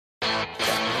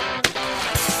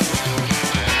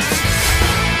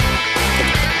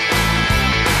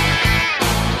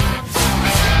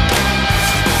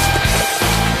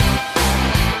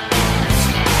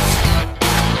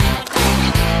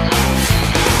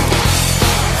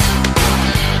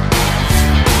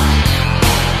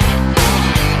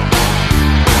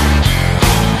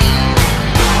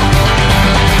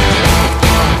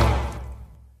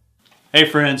Hey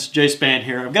friends, Jay Spann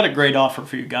here. I've got a great offer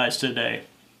for you guys today.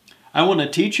 I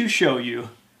want to show you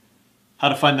how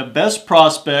to find the best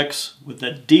prospects with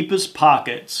the deepest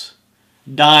pockets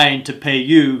dying to pay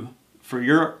you for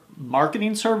your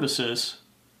marketing services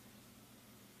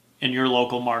in your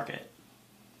local market.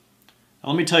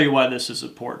 Now, let me tell you why this is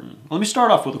important. Let me start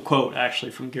off with a quote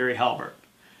actually from Gary Halbert.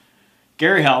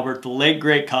 Gary Halbert, the late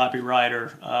great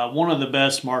copywriter, one of the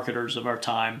best marketers of our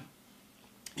time,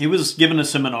 he was given a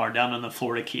seminar down in the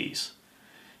Florida Keys.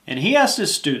 And he asked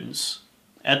his students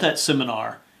at that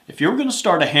seminar, if you were going to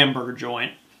start a hamburger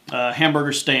joint, a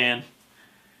hamburger stand,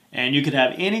 and you could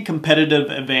have any competitive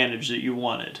advantage that you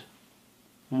wanted,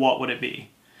 what would it be?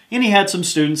 And he had some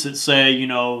students that say, you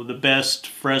know, the best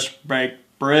fresh baked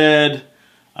bread.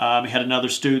 He had another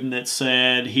student that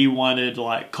said he wanted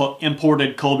like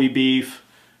imported Colby beef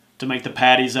to make the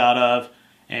patties out of.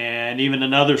 And even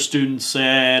another student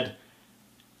said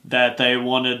that they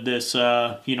wanted this,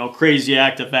 crazy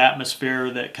active atmosphere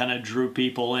that kind of drew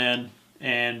people in.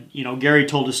 And, Gary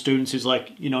told his students, he's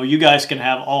like, you guys can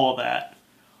have all of that.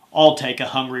 I'll take a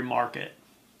hungry market.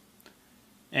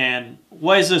 And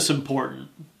why is this important?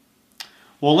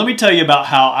 Well, let me tell you about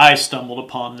how I stumbled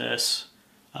upon this.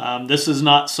 This is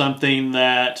not something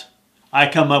that I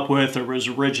come up with or was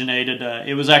originated.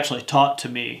 It was actually taught to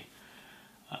me.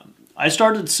 I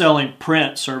started selling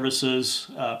print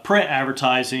services, print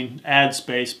advertising, ad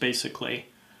space basically,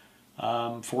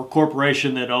 for a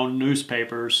corporation that owned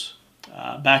newspapers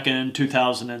back in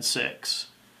 2006.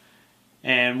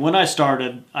 And when I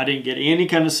started, I didn't get any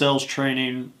kind of sales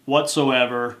training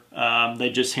whatsoever. They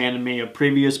just handed me a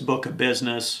previous book of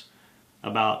business,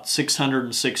 about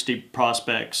 660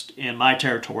 prospects in my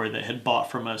territory that had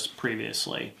bought from us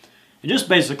previously. It just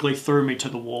basically threw me to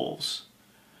the wolves.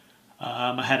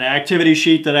 I had an activity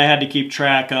sheet that I had to keep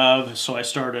track of, so I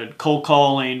started cold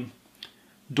calling,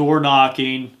 door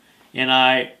knocking, and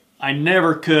I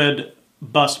never could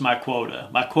bust my quota.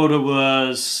 My quota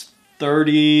was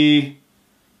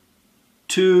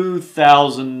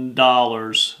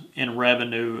 $32,000 in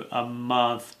revenue a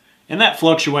month, and that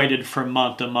fluctuated from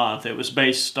month to month. It was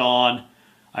based on,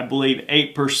 I believe,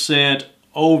 8%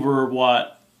 over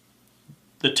what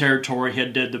the territory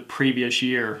had did the previous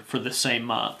year for the same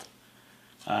month.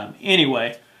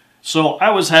 Anyway, so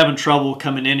I was having trouble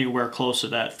coming anywhere close to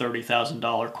that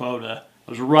 $30,000 quota. I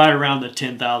was right around the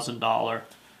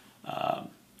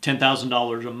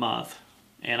 $10,000 a month,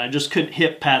 and I just couldn't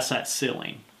hit past that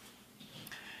ceiling.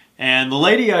 And the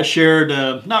lady I shared,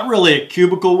 not really a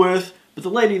cubicle with, but the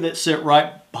lady that sat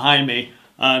right behind me,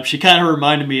 she kind of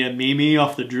reminded me of Mimi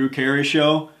off the Drew Carey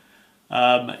show.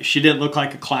 She didn't look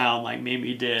like a clown like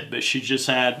Mimi did, but she just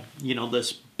had,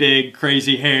 this big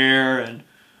crazy hair and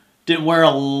didn't wear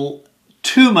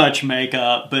too much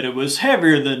makeup, but it was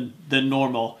heavier than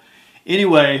normal.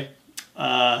 Anyway,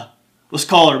 let's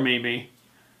call her Mimi.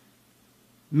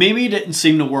 Mimi didn't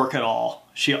seem to work at all.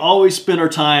 She always spent her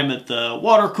time at the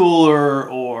water cooler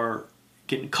or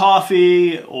getting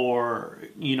coffee or,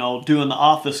 doing the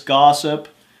office gossip.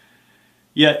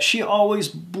 Yet she always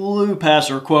blew past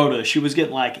her quota. She was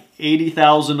getting like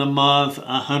 $80,000 a month,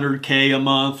 $100K a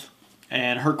month.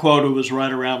 And her quota was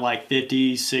right around like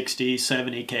 50, 60,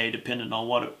 70K, depending on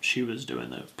what she was doing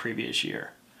the previous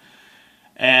year.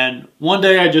 And one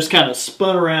day I just kind of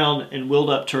spun around and wheeled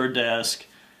up to her desk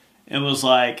and was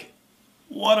like,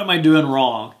 what am I doing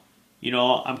wrong?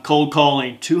 I'm cold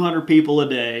calling 200 people a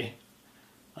day.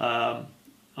 I'm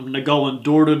going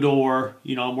door to door.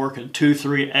 I'm working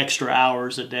 2-3 extra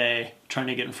hours a day trying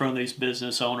to get in front of these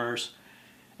business owners.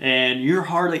 And you're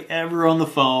hardly ever on the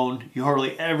phone, you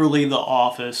hardly ever leave the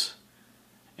office,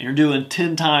 and you're doing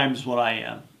 10 times what I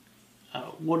am.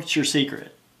 What's your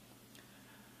secret?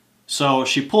 So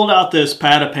she pulled out this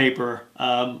pad of paper.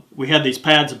 We had these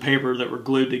pads of paper that were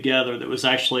glued together that was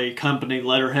actually company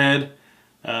letterhead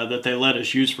that they let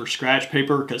us use for scratch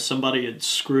paper because somebody had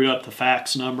screwed up the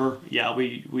fax number. Yeah,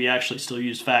 we actually still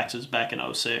use faxes back in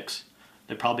 '06.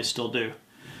 They probably still do.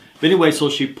 But anyway, so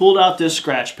she pulled out this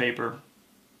scratch paper.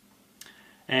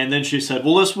 And then she said,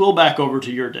 well, let's wheel back over to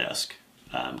your desk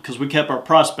because we kept our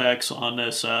prospects on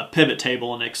this pivot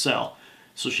table in Excel.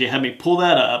 So she had me pull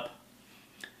that up.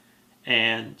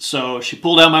 And so she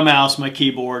pulled out my mouse, my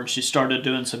keyboard, and she started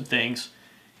doing some things.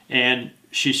 And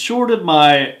she sorted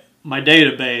my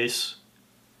database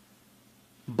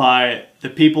by the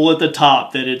people at the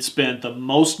top that had spent the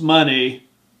most money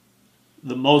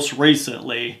the most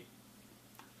recently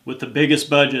with the biggest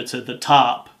budgets at the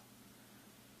top,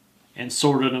 and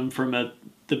sorted them from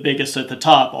the biggest at the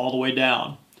top all the way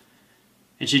down.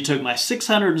 And she took my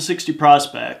 660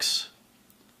 prospects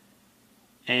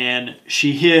and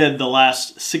she hid the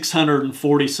last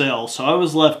 640 sales. So I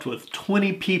was left with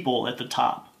 20 people at the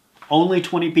top, only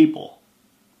 20 people.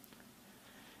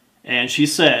 And she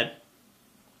said,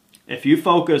 if you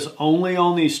focus only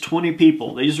on these 20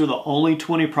 people, these are the only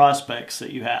 20 prospects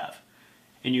that you have,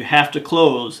 and you have to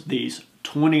close these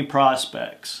 20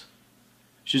 prospects.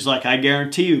 She's like, I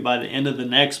guarantee you by the end of the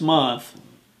next month,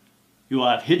 you will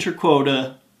have hit your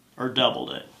quota or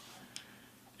doubled it.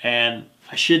 And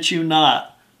I shit you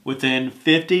not, within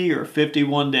 50 or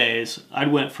 51 days, I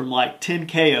went from like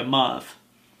 10K a month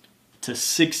to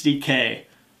 60K.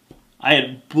 I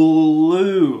had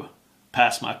blew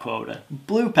past my quota.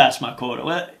 Blew past my quota.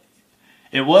 Well,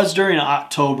 it was during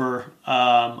October,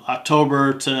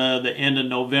 October to the end of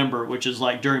November, which is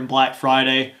like during Black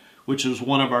Friday, which was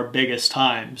one of our biggest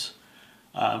times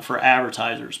for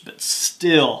advertisers, but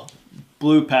still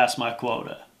blew past my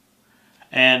quota.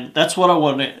 And that's what I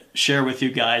want to share with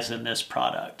you guys in this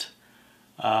product.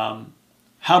 How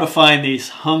to find these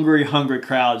hungry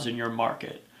crowds in your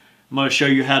market. I'm going to show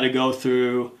you how to go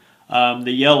through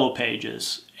the yellow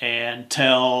pages and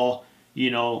tell, you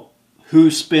know,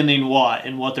 who's spending what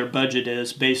and what their budget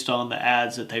is based on the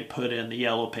ads that they put in the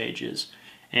yellow pages.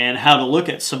 And how to look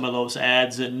at some of those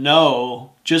ads and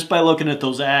know, just by looking at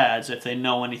those ads, if they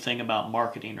know anything about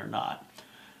marketing or not.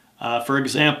 For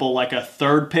example, like a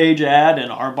third page ad in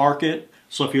our market.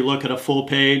 So if you look at a full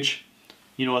page,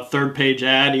 you know, a third page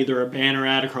ad, either a banner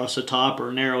ad across the top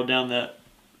or narrowed down the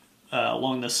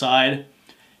along the side,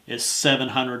 is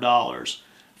 $700.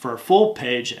 For a full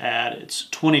page ad, it's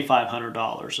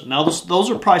 $2,500. And now those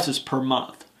are prices per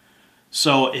month.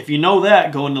 So if you know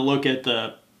that, going to look at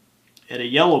a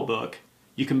yellow book,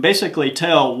 you can basically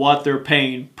tell what they're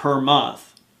paying per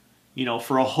month, you know,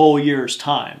 for a whole year's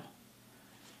time.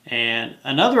 And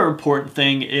another important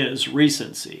thing is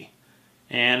recency.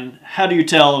 And how do you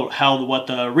tell what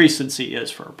the recency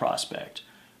is for a prospect?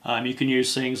 You can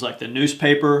use things like the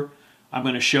newspaper. I'm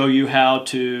going to show you how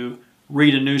to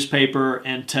read a newspaper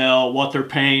and tell what they're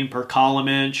paying per column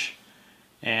inch,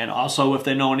 and also if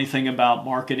they know anything about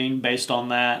marketing based on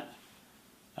that.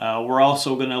 We're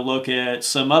also going to look at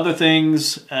some other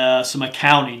things, some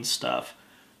accounting stuff.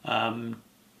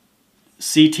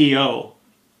 CTO,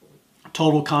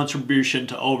 total contribution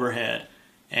to overhead,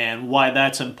 and why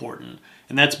that's important.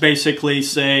 And that's basically,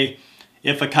 say,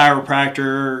 if a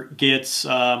chiropractor gets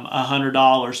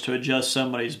 $100 to adjust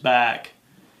somebody's back,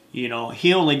 you know,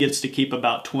 he only gets to keep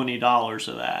about $20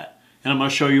 of that. And I'm going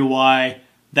to show you why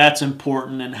that's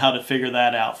important and how to figure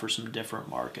that out for some different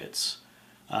markets.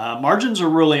 Margins are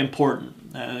really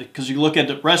important because you look at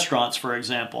the restaurants, for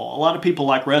example. A lot of people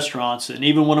like restaurants, and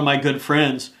even one of my good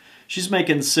friends, she's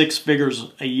making 6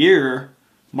 figures a year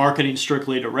marketing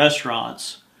strictly to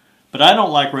restaurants. But I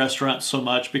don't like restaurants so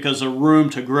much because the room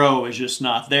to grow is just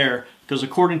not there. Because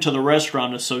according to the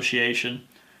Restaurant Association,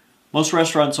 most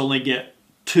restaurants only get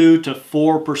 2 to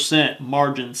 4%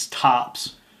 margins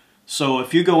tops. So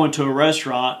if you go into a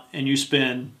restaurant and you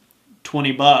spend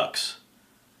 20 bucks,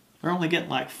 they're only getting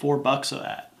like $4 of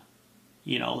that.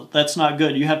 You know, that's not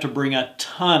good. You have to bring a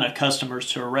ton of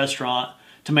customers to a restaurant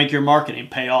to make your marketing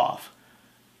pay off.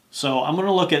 So I'm going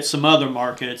to look at some other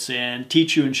markets and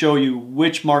teach you and show you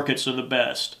which markets are the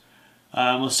best.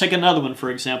 Let's take another one, for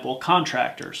example,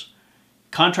 contractors.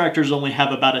 Contractors only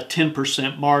have about a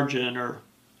 10% margin or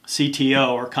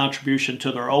CTO or contribution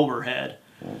to their overhead.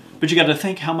 But you got to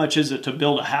think, how much is it to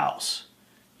build a house?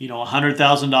 You know, $100,000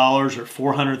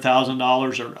 or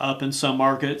 $400,000 or up in some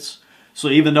markets. So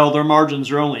even though their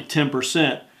margins are only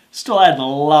 10%, still adding a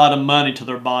lot of money to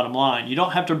their bottom line. You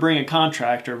don't have to bring a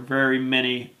contractor very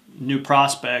many new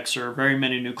prospects or very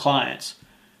many new clients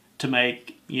to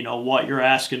make, you know, what you're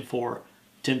asking for,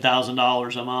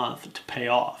 $10,000 a month to pay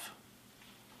off.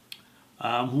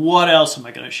 What else am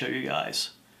I going to show you guys?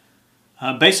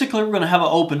 Basically, we're going to have an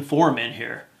open forum in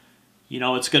here. You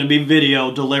know, it's going to be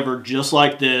video delivered just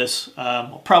like this.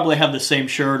 I'll probably have the same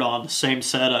shirt on, the same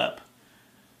setup.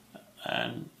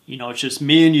 And, you know, it's just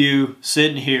me and you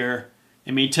sitting here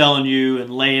and me telling you and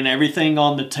laying everything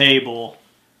on the table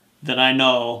that I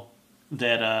know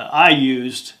that I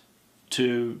used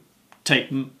to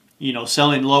take, you know,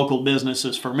 selling local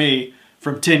businesses for me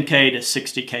from 10K to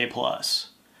 60K plus.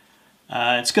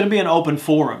 It's going to be an open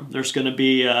forum. There's going to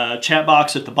be a chat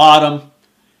box at the bottom.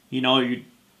 You know, you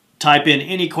type in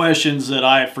any questions that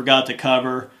I forgot to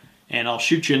cover, and I'll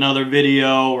shoot you another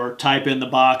video or type in the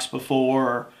box before,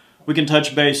 or we can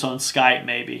touch base on Skype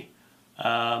maybe,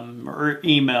 or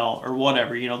email or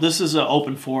whatever. You know, this is an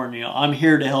open forum. You know, I'm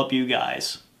here to help you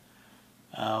guys.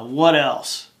 What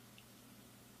else?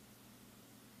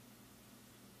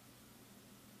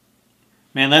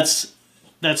 Man, that's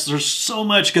there's so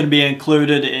much going to be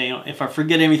included. And, you know, if I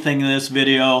forget anything in this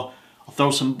video, I'll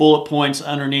throw some bullet points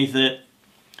underneath it.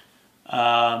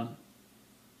 Oh,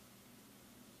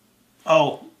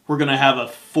 we're going to have a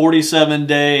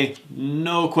 47-day,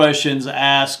 no questions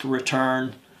asked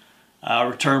return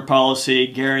policy,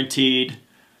 guaranteed.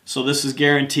 So this is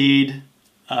guaranteed.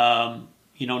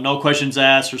 You know, no questions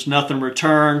asked. There's nothing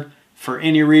returned for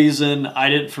any reason. I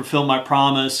didn't fulfill my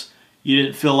promise. You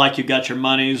didn't feel like you got your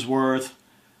money's worth.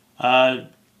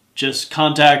 Just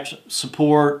contact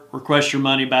support, request your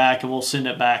money back, and we'll send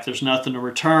it back. There's nothing to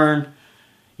return.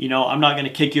 You know, I'm not going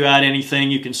to kick you out anything.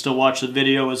 You can still watch the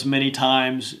video as many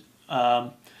times.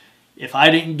 If I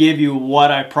didn't give you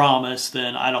what I promised,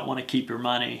 then I don't want to keep your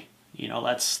money. You know,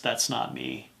 that's not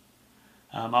me.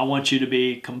 I want you to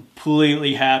be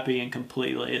completely happy and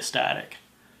completely ecstatic.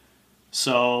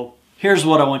 So here's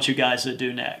what I want you guys to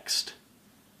do next.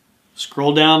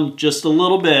 Scroll down just a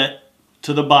little bit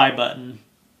to the buy button.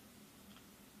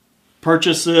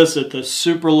 Purchase this at the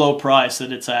super low price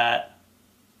that it's at.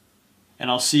 And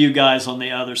I'll see you guys on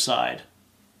the other side.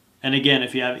 And again,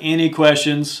 if you have any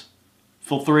questions,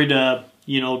 feel free to,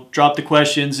 you know, drop the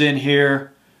questions in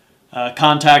here.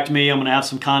 Contact me. I'm going to have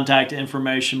some contact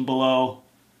information below.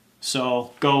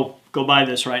 So go buy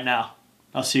this right now.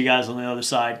 I'll see you guys on the other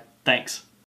side. Thanks.